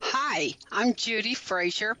Hi, I'm Judy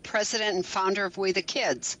Frazier, president and founder of We the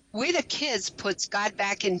Kids. We the Kids puts God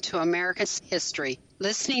back into America's history.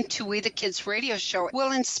 Listening to We the Kids radio show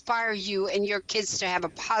will inspire you and your kids to have a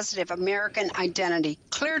positive American identity,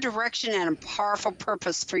 clear direction, and a powerful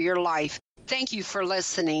purpose for your life. Thank you for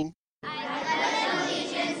listening. I pledge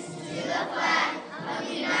allegiance to the flag of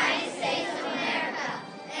the United States of America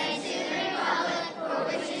and to the republic for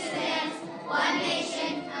which it stands, one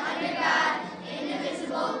nation, under God,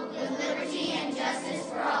 indivisible, with liberty and justice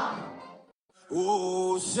for all.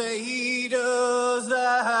 Oh, say does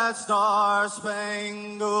that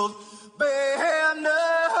star-spangled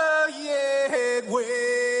banner yet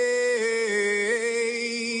wave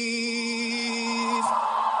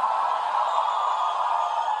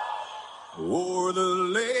o'er the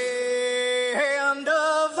land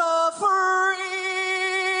of the free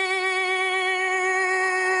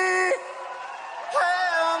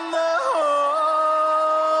and the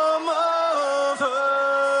home of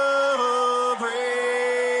the brave.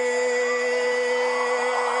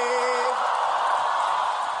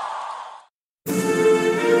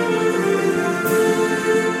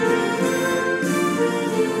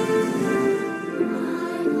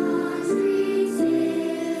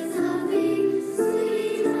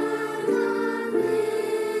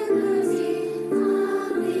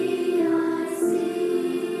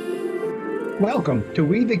 Welcome to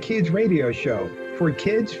We the Kids radio show for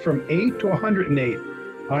kids from 8 to 108.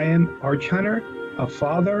 I am Arch Hunter, a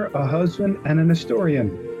father, a husband, and an historian.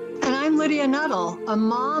 And I'm Lydia Nuttall, a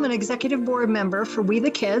mom and executive board member for We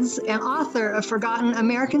the Kids and author of Forgotten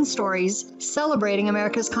American Stories, Celebrating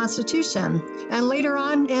America's Constitution. And later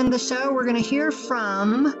on in the show, we're going to hear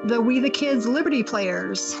from the We the Kids Liberty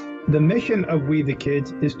Players. The mission of We the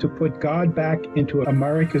Kids is to put God back into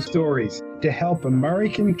America's stories, to help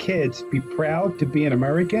American kids be proud to be an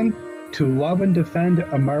American, to love and defend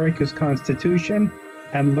America's Constitution,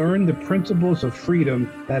 and learn the principles of freedom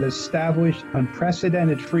that establish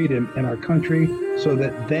unprecedented freedom in our country so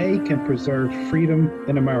that they can preserve freedom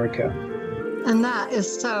in America. And that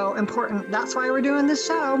is so important. That's why we're doing this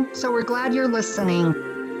show. So we're glad you're listening.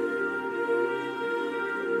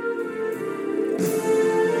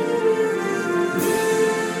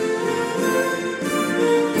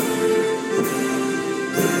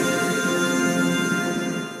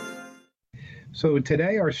 So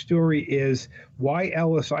today our story is why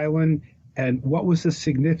Ellis Island and what was the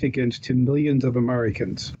significance to millions of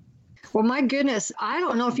Americans? Well, my goodness, I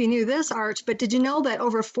don't know if you knew this, Arch, but did you know that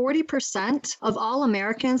over 40% of all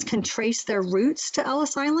Americans can trace their roots to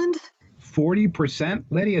Ellis Island? 40%?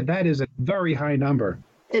 Lydia, that is a very high number.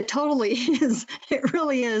 It totally is. It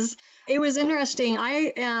really is. It was interesting.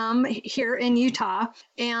 I am here in Utah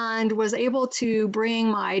and was able to bring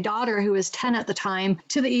my daughter, who was 10 at the time,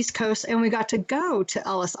 to the East Coast, and we got to go to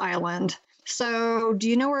Ellis Island. So do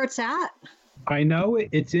you know where it's at? I know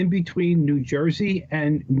it's in between New Jersey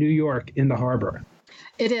and New York in the harbor.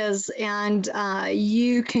 It is, and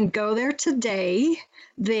you can go there today.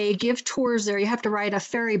 They give tours there. You have to ride a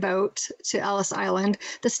ferry boat to Ellis Island.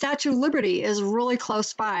 The Statue of Liberty is really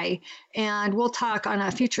close by, and we'll talk on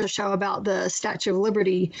a future show about the Statue of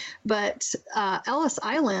Liberty. But Ellis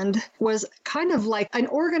Island was kind of like an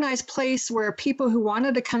organized place where people who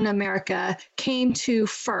wanted to come to America came to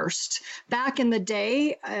first. Back in the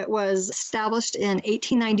day, it was established in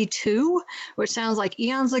 1892, which sounds like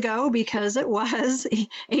eons ago because it was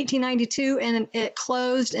 1892, and it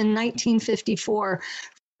closed in 1954.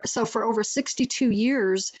 So for over 62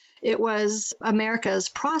 years, it was America's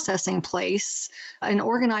processing place, an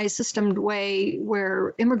organized, systemed way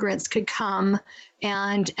where immigrants could come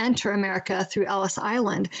and enter America through Ellis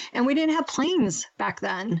Island. And we didn't have planes back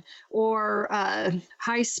then or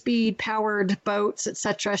high-speed powered boats,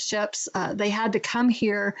 etc., ships. They had to come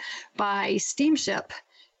here by steamship.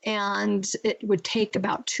 And it would take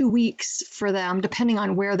about 2 weeks for them, depending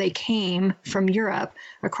on where they came from Europe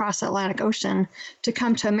across the Atlantic Ocean, to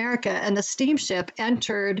come to America. And the steamship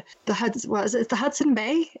entered the Hudson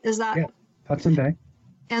Bay? Is that? Yeah, Hudson Bay.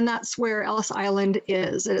 And that's where Ellis Island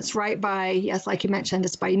is. And it's right by, yes, like you mentioned,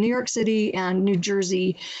 it's by New York City and New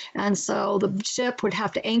Jersey. And so the ship would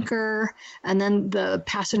have to anchor, and then the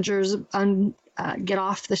passengers get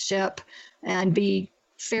off the ship and be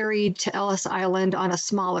ferried to Ellis Island on a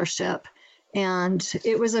smaller ship. And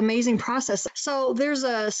it was an amazing process. So there's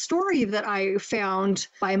a story that I found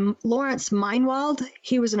by Lawrence Meinwald.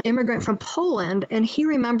 He was an immigrant from Poland, and he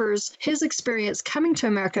remembers his experience coming to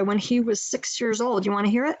America when he was 6 years old. You want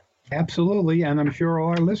to hear it? Absolutely, and I'm sure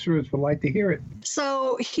all our listeners would like to hear it.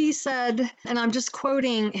 So he said, and I'm just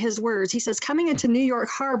quoting his words, he says, coming into New York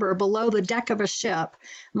Harbor below the deck of a ship,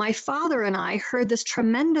 my father and I heard this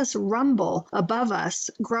tremendous rumble above us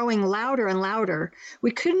growing louder and louder.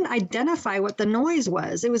 We couldn't identify what the noise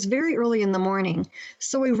was. It was very early in the morning.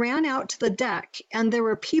 So we ran out to the deck, and there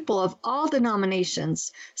were people of all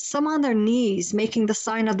denominations, some on their knees making the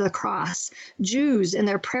sign of the cross, Jews in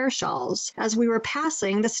their prayer shawls, as we were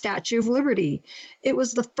passing the Statue of Liberty. It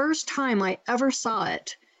was the first time I ever saw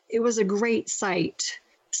it. It was a great sight.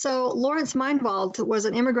 So Lawrence Meinwald was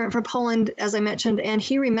an immigrant from Poland, as I mentioned, and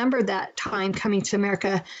he remembered that time coming to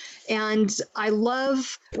America. And I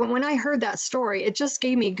love, when I heard that story, it just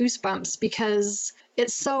gave me goosebumps because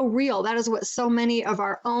it's so real. That is what so many of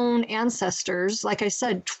our own ancestors, like I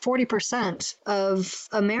said, 40% of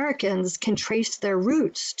Americans can trace their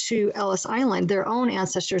roots to Ellis Island, their own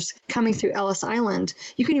ancestors coming through Ellis Island.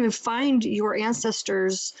 You can even find your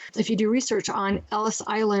ancestors, if you do research on Ellis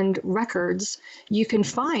Island records, you can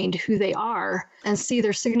find who they are and see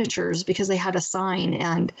their signatures because they had a sign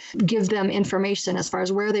and give them information as far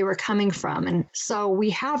as where they were coming from. And so we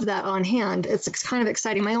have that on hand. It's kind of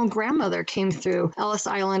exciting. My own grandmother came through Ellis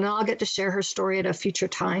Island, and I'll get to share her story at a future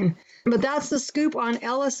time. But that's the scoop on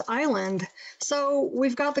Ellis Island. So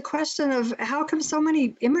we've got the question of how come so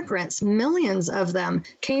many immigrants, millions of them,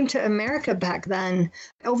 came to America back then?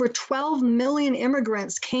 Over 12 million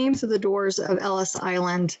immigrants came through the doors of Ellis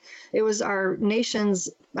Island. It was our nation's,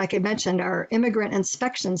 like I mentioned, our immigrant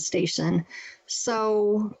inspection station.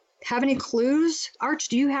 So have any clues? Arch,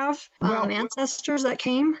 do you have ancestors that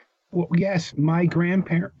came? Well, yes, my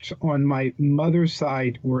grandparents on my mother's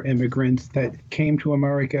side were immigrants that came to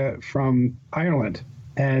America from Ireland,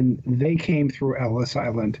 and they came through Ellis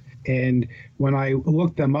Island. And when I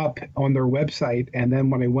looked them up on their website, and then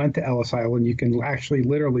when I went to Ellis Island, you can actually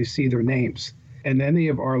literally see their names. And any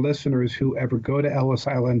of our listeners who ever go to Ellis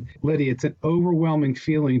Island, Lydia, it's an overwhelming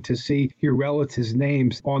feeling to see your relatives'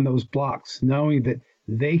 names on those blocks, knowing that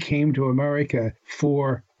they came to America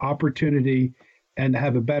for opportunity and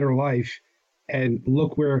have a better life. And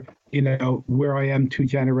look where I am 2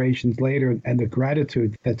 generations later, and the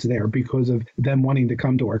gratitude that's there because of them wanting to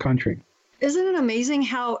come to our country. Isn't it amazing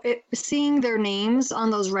how seeing their names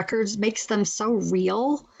on those records makes them so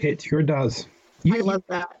real? It sure does. I love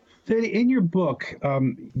that. In your book,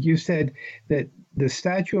 you said that the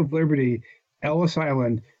Statue of Liberty, Ellis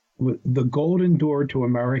Island, the golden door to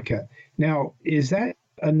America. Now, is that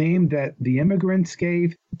a name that the immigrants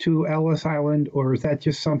gave to Ellis Island, or is that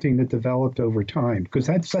just something that developed over time? Because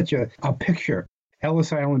that's such a picture,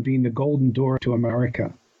 Ellis Island being the golden door to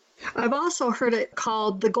America. I've also heard it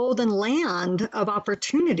called the Golden Land of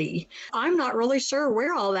Opportunity. I'm not really sure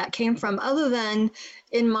where all that came from, other than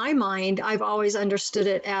in my mind, I've always understood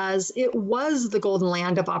it as it was the Golden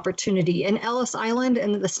Land of Opportunity. And Ellis Island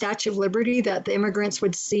and the Statue of Liberty that the immigrants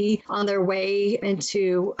would see on their way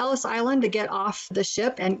into Ellis Island to get off the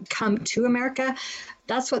ship and come to America,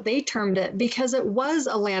 that's what they termed it, because it was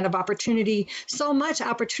a land of opportunity, so much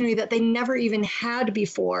opportunity that they never even had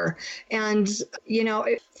before. And,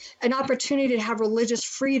 an opportunity to have religious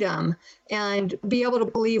freedom and be able to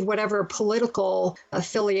believe whatever political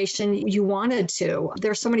affiliation you wanted to. There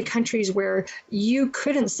are so many countries where you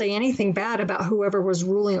couldn't say anything bad about whoever was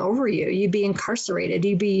ruling over you. You'd be incarcerated.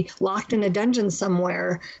 You'd be locked in a dungeon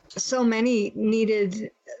somewhere. So many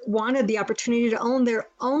wanted the opportunity to own their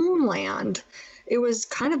own land. It was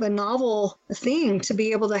kind of a novel thing to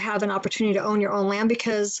be able to have an opportunity to own your own land,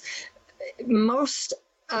 because most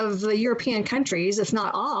of the European countries, if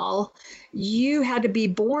not all, you had to be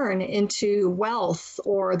born into wealth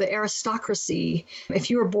or the aristocracy. If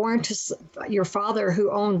you were born to your father who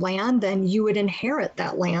owned land, then you would inherit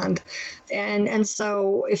that land. And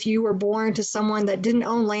so if you were born to someone that didn't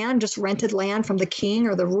own land, just rented land from the king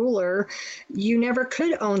or the ruler, you never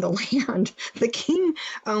could own the land. The king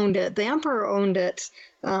owned it. The emperor owned it.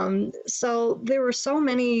 So there were so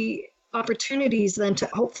many opportunities then to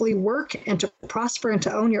hopefully work and to prosper and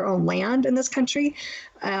to own your own land in this country.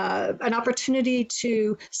 An opportunity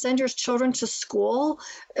to send your children to school.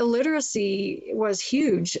 Illiteracy was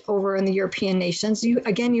huge over in the European nations. You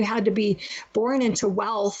had to be born into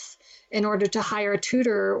wealth in order to hire a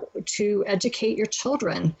tutor to educate your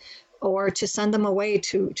children or to send them away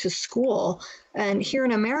to school. And here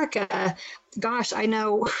in America, gosh, I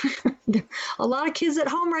know a lot of kids at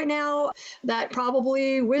home right now that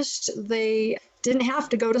probably wished they didn't have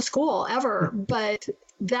to go to school ever. But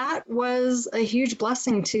that was a huge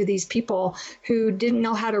blessing to these people who didn't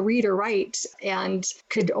know how to read or write and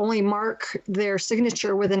could only mark their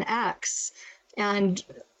signature with an X. And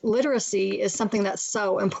literacy is something that's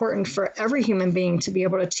so important for every human being to be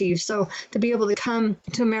able to achieve. So to be able to come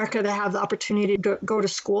to America to have the opportunity to go to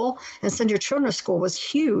school and send your children to school was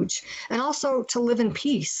huge. And also to live in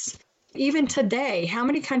peace. Even today, how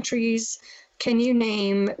many countries can you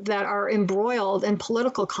name that are embroiled in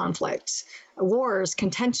political conflict, wars,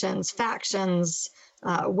 contentions, factions?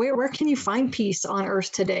 Where can you find peace on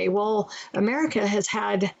earth today? Well, America has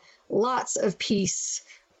had lots of peace.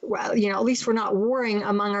 Well, at least we're not warring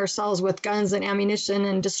among ourselves with guns and ammunition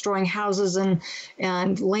and destroying houses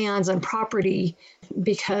and lands and property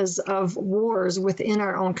because of wars within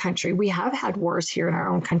our own country. We have had wars here in our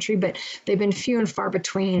own country, but they've been few and far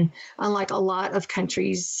between. Unlike a lot of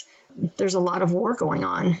countries, there's a lot of war going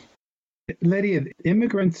on. Lydia,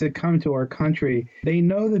 immigrants that come to our country, they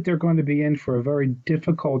know that they're going to be in for a very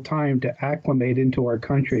difficult time to acclimate into our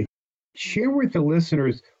country. Share with the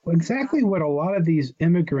listeners exactly what a lot of these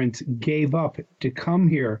immigrants gave up to come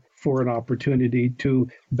here for an opportunity to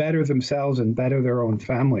better themselves and better their own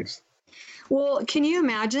families. Well, can you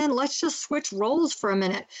imagine? Let's just switch roles for a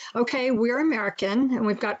minute. Okay, we're American, and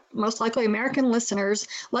we've got most likely American listeners.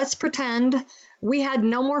 Let's pretend we had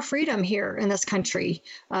no more freedom here in this country.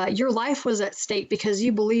 Your life was at stake because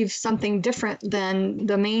you believed something different than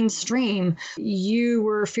the mainstream. You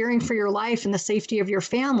were fearing for your life and the safety of your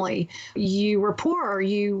family. You were poor.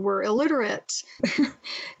 You were illiterate.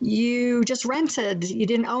 You just rented. You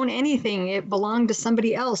didn't own anything. It belonged to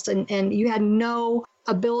somebody else, and you had no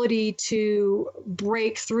ability to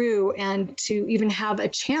break through and to even have a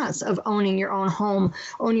chance of owning your own home,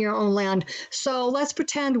 owning your own land. So let's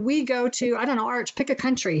pretend we go to, I don't know, Arch, pick a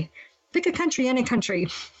country. Pick a country, any country.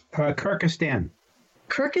 Kyrgyzstan.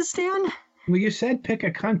 Kyrgyzstan? Well, you said pick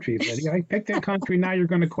a country, Lydia. I picked a country. Now you're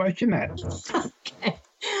going to question that. Okay.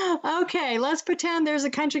 Okay, let's pretend there's a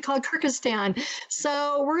country called Kyrgyzstan.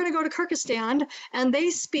 So we're going to go to Kyrgyzstan, and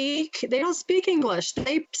they don't speak English.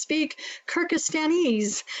 They speak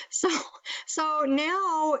Kyrgyzstanese. So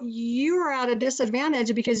now you are at a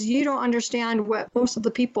disadvantage because you don't understand what most of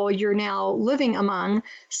the people you're now living among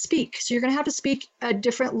speak. So you're going to have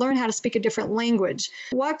to learn how to speak a different language.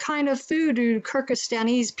 What kind of food do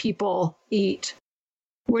Kyrgyzstanese people eat?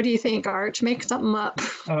 What do you think, Arch? Make something up.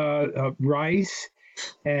 Rice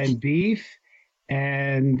and beef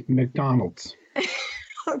and McDonald's.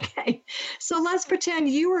 Okay, so let's pretend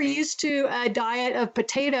you were used to a diet of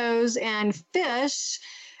potatoes and fish,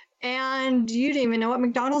 and you didn't even know what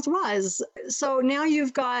McDonald's was. So now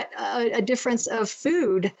you've got a difference of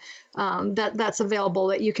food that's available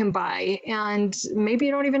that you can buy. And maybe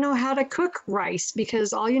you don't even know how to cook rice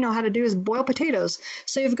because all you know how to do is boil potatoes.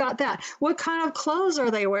 So you've got that. What kind of clothes are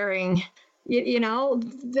they wearing?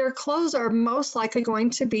 Their clothes are most likely going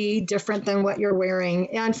to be different than what you're wearing.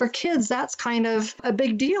 And for kids, that's kind of a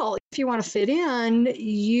big deal. If you want to fit in,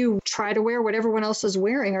 you try to wear what everyone else is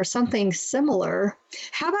wearing or something similar.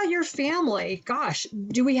 How about your family? Gosh,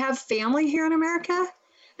 do we have family here in America?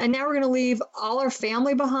 And now we're going to leave all our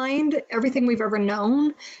family behind, everything we've ever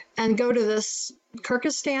known, and go to this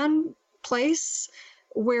Kyrgyzstan place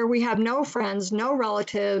where we have no friends, no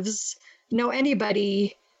relatives, no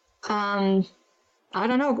anybody. I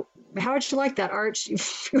don't know. How would you like that, Arch?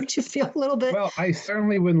 Would you feel a little bit? Well, I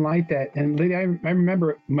certainly wouldn't like that. And Lydia, I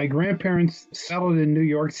remember my grandparents settled in New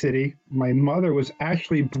York City. My mother was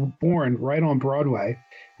actually born right on Broadway.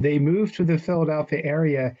 They moved to the Philadelphia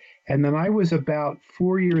area. And then I was about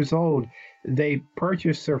 4 years old. They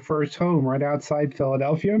purchased their first home right outside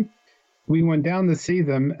Philadelphia. We went down to see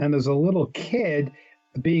them. And as a little kid,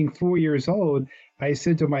 being 4 years old, I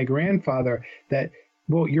said to my grandfather that,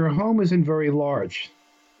 well, your home isn't very large.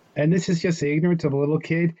 And this is just the ignorance of a little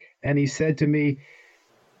kid. And he said to me,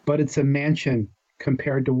 but it's a mansion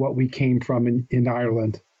compared to what we came from in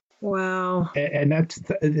Ireland. Wow. And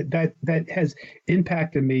that has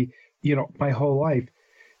impacted me, my whole life.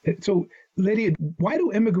 So, Lydia, why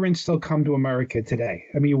do immigrants still come to America today?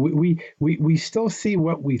 I mean, we still see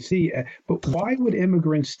what we see, but why would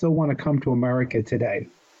immigrants still want to come to America today?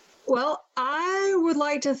 Well, I would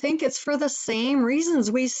like to think it's for the same reasons.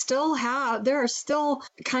 There are still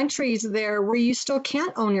countries there where you still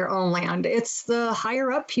can't own your own land. It's the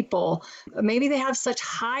higher up people. Maybe they have such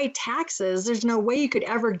high taxes, there's no way you could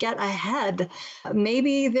ever get ahead.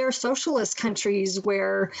 Maybe they're socialist countries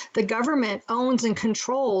where the government owns and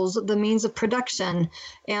controls the means of production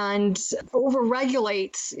and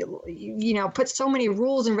overregulates, puts so many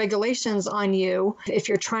rules and regulations on you. If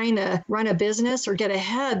you're trying to run a business or get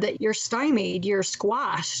ahead, that you're stymied, you're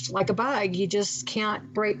squashed like a bug. You just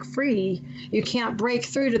can't break free. You can't break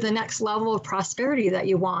through to the next level of prosperity that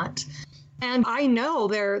you want. And I know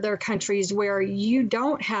there are countries where you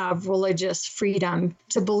don't have religious freedom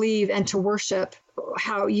to believe and to worship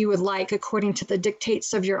how you would like according to the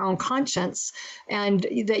dictates of your own conscience, and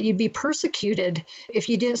that you'd be persecuted if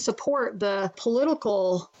you didn't support the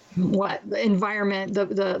political environment,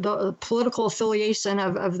 the political affiliation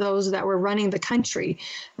of those that were running the country.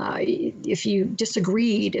 If you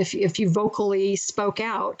disagreed, if you vocally spoke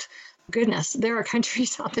out. Goodness, there are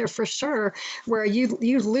countries out there for sure where you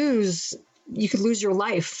could lose your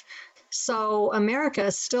life. So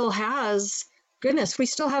America still has, goodness, we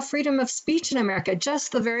still have freedom of speech in America.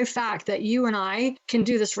 Just the very fact that you and I can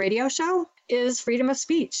do this radio show is freedom of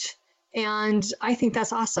speech. And I think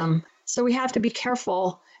that's awesome. So we have to be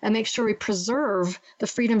careful and make sure we preserve the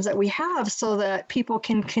freedoms that we have so that people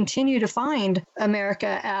can continue to find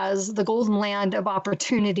America as the golden land of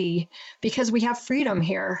opportunity, because we have freedom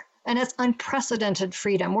here. And it's unprecedented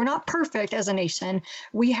freedom. We're not perfect as a nation.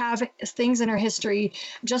 We have things in our history,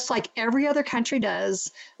 just like every other country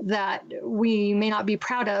does, that we may not be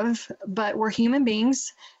proud of, but we're human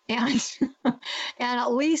beings. And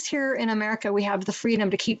at least here in America, we have the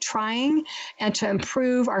freedom to keep trying and to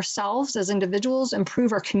improve ourselves as individuals,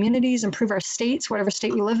 improve our communities, improve our states, whatever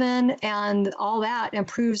state we live in, and all that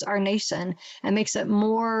improves our nation and makes it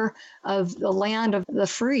more of the land of the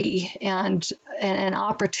free and an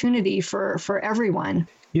opportunity for everyone.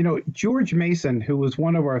 You know, George Mason, who was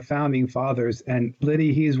one of our founding fathers, and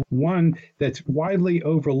Liddy, he's one that's widely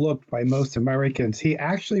overlooked by most Americans. He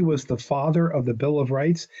actually was the father of the Bill of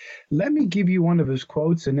Rights. Let me give you one of his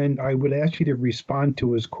quotes, and then I would ask you to respond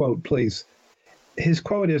to his quote, please. His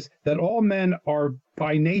quote is that all men are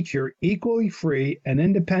by nature equally free and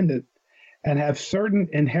independent and have certain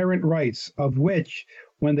inherent rights of which,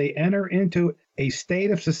 when they enter into a state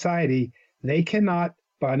of society, they cannot,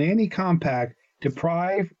 by any compact,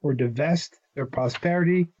 deprive or divest their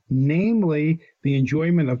prosperity, namely the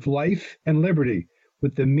enjoyment of life and liberty,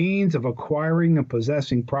 with the means of acquiring and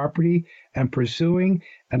possessing property and pursuing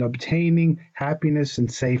and obtaining happiness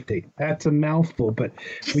and safety. That's a mouthful, but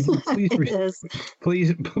would you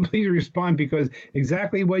please respond, because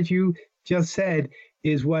exactly what you just said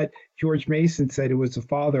is what George Mason said, who was the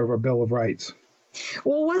father of our Bill of Rights.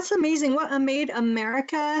 Well, what's amazing, what made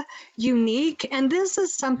America unique, and this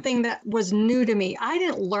is something that was new to me. I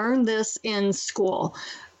didn't learn this in school.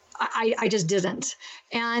 I just didn't.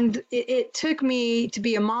 And it took me to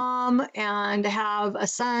be a mom and to have a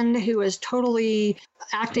son who was totally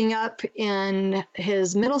acting up in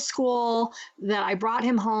his middle school, that I brought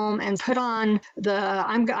him home and put on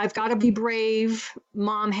I've got to be brave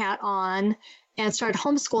mom hat on, and started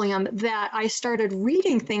homeschooling him, that I started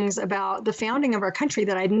reading things about the founding of our country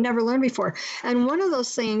that I'd never learned before. And one of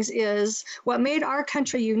those things is what made our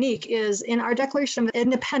country unique is in our Declaration of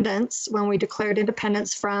Independence, when we declared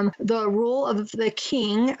independence from the rule of the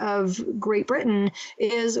King of Great Britain,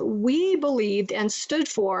 is we believed and stood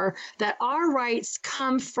for that our rights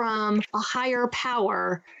come from a higher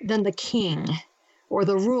power than the king or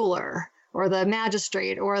the ruler or the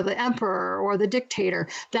magistrate or the emperor or the dictator,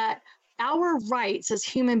 that our rights as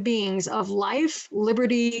human beings of life,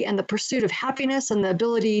 liberty, and the pursuit of happiness and the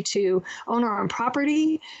ability to own our own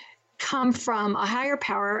property come from a higher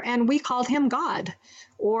power, and we called him God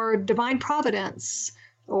or divine providence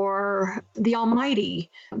or the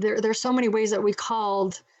Almighty. There's so many ways that we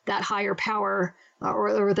called that higher power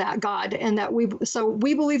or that God, and that we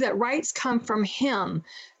believe that rights come from him,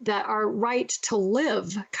 that our right to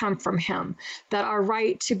live come from him, that our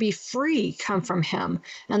right to be free come from him,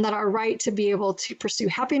 and that our right to be able to pursue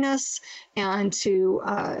happiness and to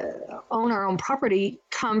own our own property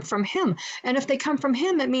come from him. And if they come from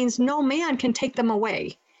him, it means no man can take them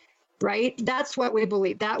away. Right? That's what we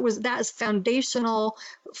believe. That is foundational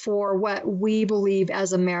for what we believe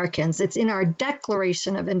as Americans. It's in our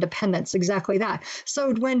Declaration of Independence, exactly that.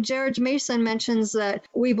 So when George Mason mentions that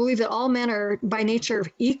we believe that all men are by nature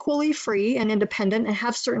equally free and independent and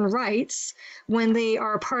have certain rights when they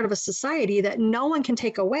are a part of a society that no one can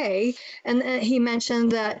take away, and he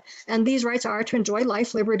mentioned that, and these rights are to enjoy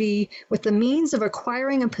life, liberty, with the means of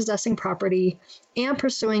acquiring and possessing property and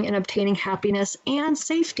pursuing and obtaining happiness and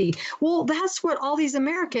safety. Well, that's what all these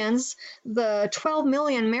Americans, the 12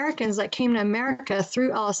 million Americans that came to America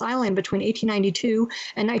through Ellis Island between 1892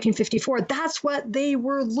 and 1954, that's what they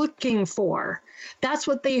were looking for. That's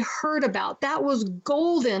what they heard about. That was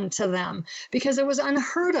golden to them because it was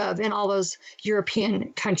unheard of in all those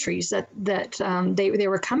European countries that they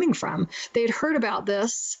were coming from. They'd heard about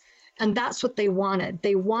this. And that's what they wanted.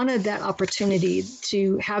 They wanted that opportunity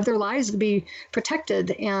to have their lives be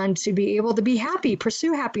protected and to be able to be happy,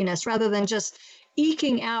 pursue happiness, rather than just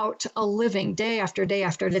eking out a living day after day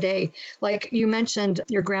after day. Like you mentioned,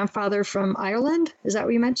 your grandfather from Ireland. Is that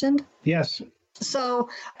what you mentioned? Yes. So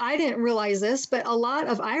I didn't realize this, but a lot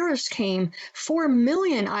of Irish came, 4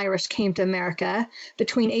 million Irish came to America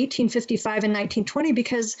between 1855 and 1920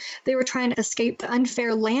 because they were trying to escape the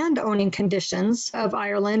unfair land owning conditions of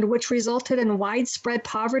Ireland, which resulted in widespread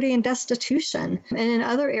poverty and destitution. And in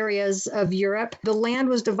other areas of Europe, the land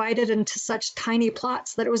was divided into such tiny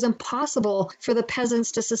plots that it was impossible for the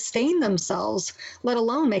peasants to sustain themselves, let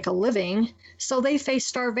alone make a living. So they faced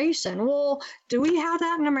starvation. Well, do we have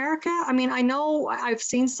that in America? I mean, I know I've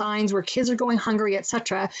seen signs where kids are going hungry,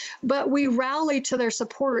 etc., but we rally to their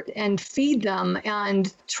support and feed them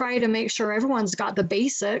and try to make sure everyone's got the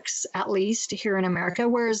basics, at least here in America,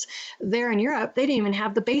 whereas there in Europe, they didn't even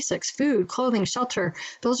have the basics: food, clothing, shelter.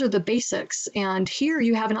 Those are the basics. And here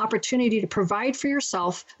you have an opportunity to provide for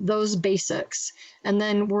yourself those basics. And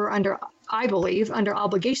then we're I believe, under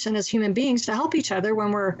obligation as human beings to help each other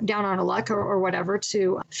when we're down on our luck or whatever,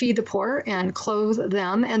 to feed the poor and clothe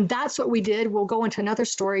them. And that's what we did. We'll go into another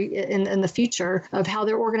story in the future of how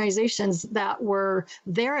there are organizations that were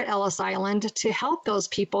there at Ellis Island to help those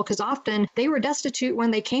people, because often they were destitute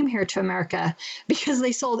when they came here to America because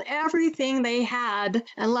they sold everything they had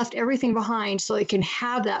and left everything behind so they can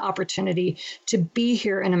have that opportunity to be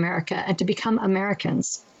here in America and to become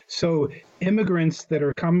Americans. So immigrants that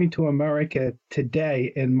are coming to America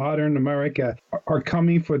today in modern America are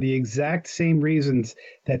coming for the exact same reasons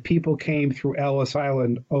that people came through Ellis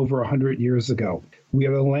Island over 100 years ago. We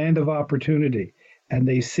are a land of opportunity, and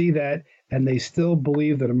they see that, and they still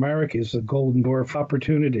believe that America is a golden door of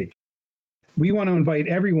opportunity. We want to invite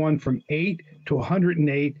everyone from 8 to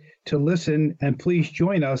 108 to listen, and please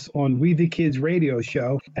join us on We the Kids radio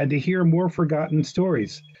show and to hear more forgotten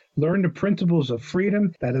stories. Learn the principles of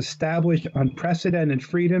freedom that establish unprecedented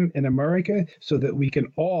freedom in America so that we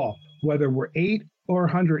can all, whether we're 8 or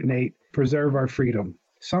 108, preserve our freedom.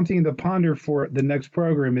 Something to ponder for the next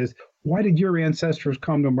program is, why did your ancestors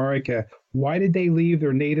come to America? Why did they leave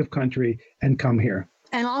their native country and come here?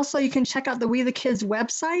 And also you can check out the We the Kids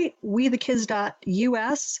website,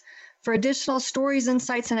 wethekids.us, for additional stories,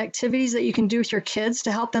 insights, and activities that you can do with your kids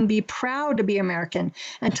to help them be proud to be American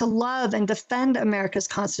and to love and defend America's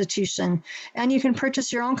Constitution. And you can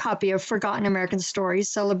purchase your own copy of Forgotten American Stories,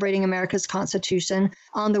 Celebrating America's Constitution,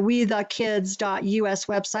 on the wethekids.us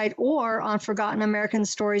website or on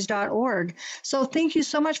forgottenamericanstories.org. So thank you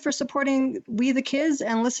so much for supporting We the Kids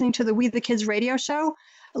and listening to the We the Kids radio show.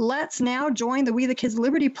 Let's now join the We the Kids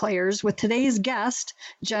Liberty Players with today's guest,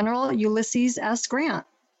 General Ulysses S. Grant.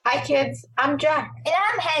 Hi, kids. I'm Jack. And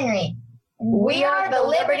I'm Henry. We are the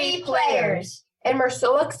Liberty Players. And we're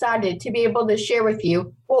so excited to be able to share with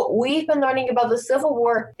you what we've been learning about the Civil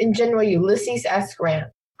War and General Ulysses S.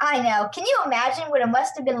 Grant. I know. Can you imagine what it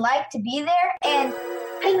must have been like to be there? And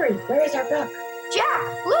Henry, where is our book?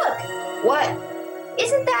 Jack, look. What?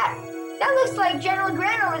 Isn't that looks like General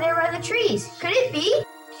Grant over there by the trees. Could it be?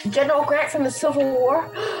 General Grant from the Civil War?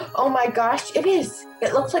 Oh my gosh, it is.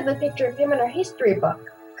 It looks like the picture of him in our history book.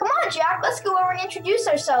 Come on, Jack, let's go over and introduce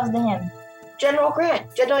ourselves to him. General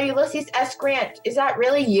Grant, General Ulysses S. Grant, is that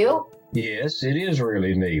really you? Yes, it is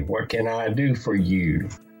really me. What can I do for you?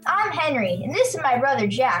 I'm Henry, and this is my brother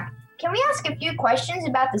Jack. Can we ask a few questions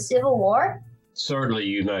about the Civil War? Certainly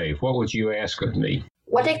you may. What would you ask of me?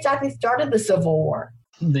 What exactly started the Civil War?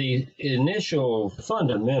 The initial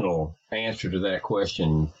fundamental answer to that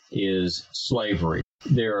question is slavery.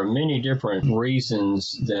 There are many different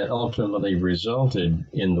reasons that ultimately resulted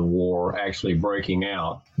in the war actually breaking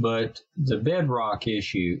out, but the bedrock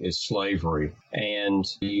issue is slavery. And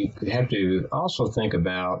you have to also think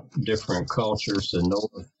about different cultures, the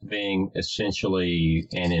North being essentially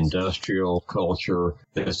an industrial culture,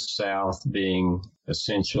 the South being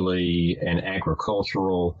essentially an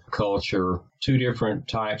agricultural culture, two different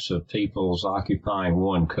types of peoples occupying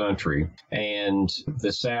one country, and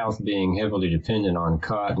the South being heavily dependent on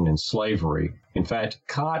cotton and slavery. In fact,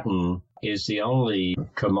 cotton is the only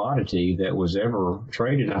commodity that was ever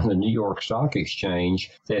traded on the New York Stock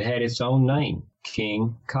Exchange that had its own name,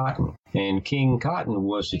 King Cotton. And King Cotton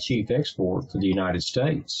was the chief export for the United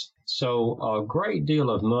States. So a great deal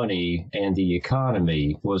of money and the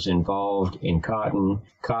economy was involved in cotton.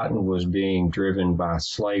 Cotton was being driven by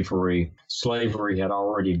slavery. Slavery had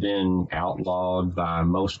already been outlawed by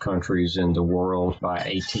most countries in the world by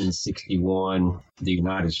 1861. The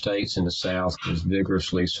United States in the South was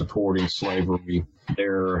vigorously supporting slavery.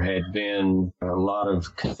 There had been a lot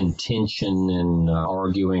of contention and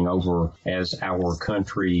arguing over as our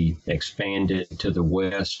country expanded to the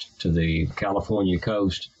west, to the California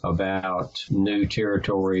coast, about new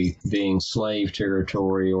territory being slave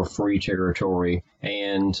territory or free territory.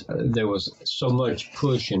 And there was so much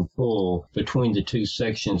push and pull between the two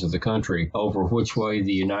sections of the country over which way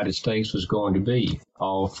the United States was going to be,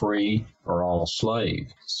 all free or all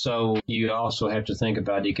slave. So you also have to think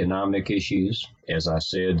about economic issues. As I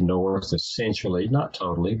said, North essentially, not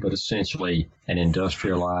totally, but essentially an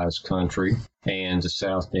industrialized country, and the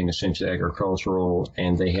South being essentially agricultural,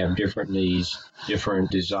 and they have different needs,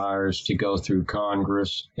 different desires to go through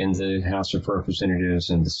Congress in the House of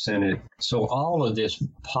Representatives and the Senate. So all of this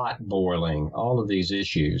pot boiling, all of these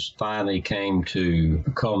issues finally came to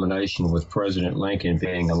a culmination with President Lincoln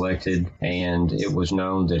being elected, and it was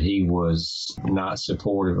known that he was not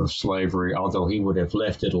supportive of slavery, although he would have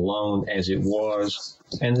left it alone as it was,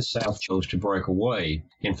 and the South chose to break away.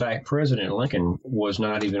 In fact, President Lincoln was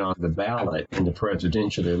not even on the ballot in the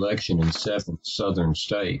presidential election in 7 southern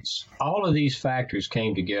states. All of these factors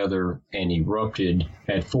came together and erupted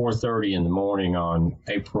at 4:30 in the morning on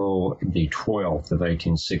April the 12th of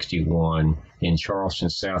 1861 in Charleston,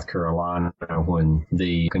 South Carolina, when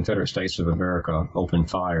the Confederate States of America opened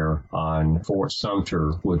fire on Fort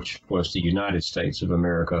Sumter, which was the United States of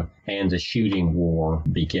America, and the shooting war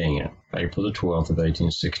began. April the 12th of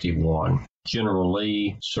 1861. General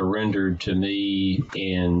Lee surrendered to me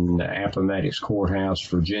in Appomattox Courthouse,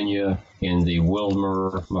 Virginia, in the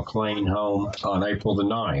Wilmer McLean home on April the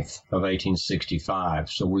 9th of 1865.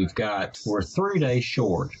 So we're 3 days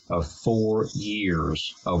short of 4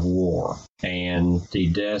 years of war and the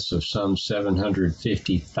deaths of some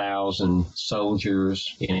 750,000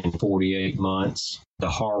 soldiers in 48 months. The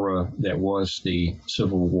horror that was the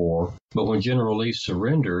Civil War. But when General Lee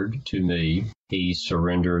surrendered to me, he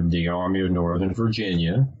surrendered the Army of Northern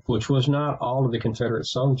Virginia, which was not all of the Confederate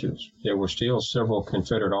soldiers. There were still several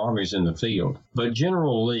Confederate armies in the field. But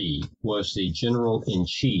General Lee was the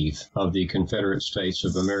General-in-Chief of the Confederate States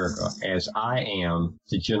of America, as I am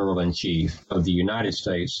the General-in-Chief of the United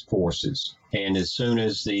States forces. And as soon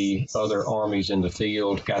as the other armies in the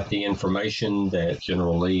field got the information that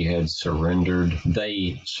General Lee had surrendered,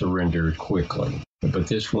 they surrendered quickly. But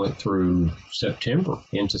this went through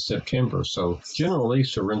into September. So General Lee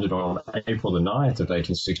surrendered on April the 9th of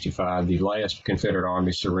 1865. The last Confederate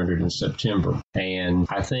Army surrendered in September. And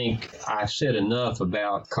I think I've said enough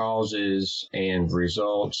about causes and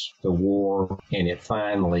results, the war, and it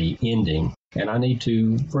finally ending. And I need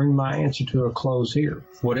to bring my answer to a close here.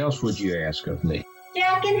 What else would you ask of me?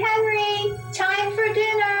 Jack and Henry, time for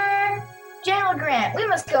dinner. General Grant, we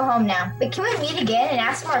must go home now. But can we meet again and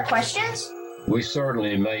ask more questions? We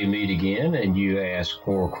certainly may meet again and you ask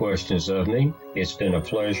more questions of me. It's been a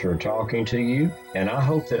pleasure talking to you, and I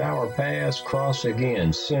hope that our paths cross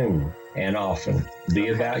again soon and often. Be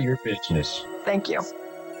about your business. Thank you.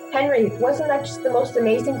 Henry, wasn't that just the most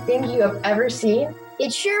amazing thing you have ever seen?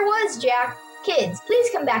 It sure was, Jack. Kids,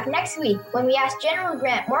 please come back next week when we ask General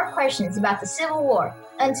Grant more questions about the Civil War.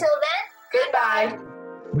 Until then, goodbye.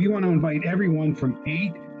 We want to invite everyone from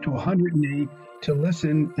 8 to 108 to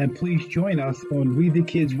listen, and please join us on We the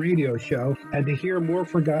Kids radio show and to hear more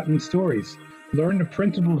forgotten stories. Learn the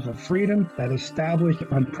principles of freedom that establish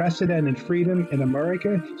unprecedented freedom in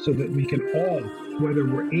America so that we can all, whether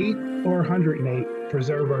we're 8 or 108,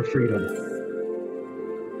 preserve our freedom.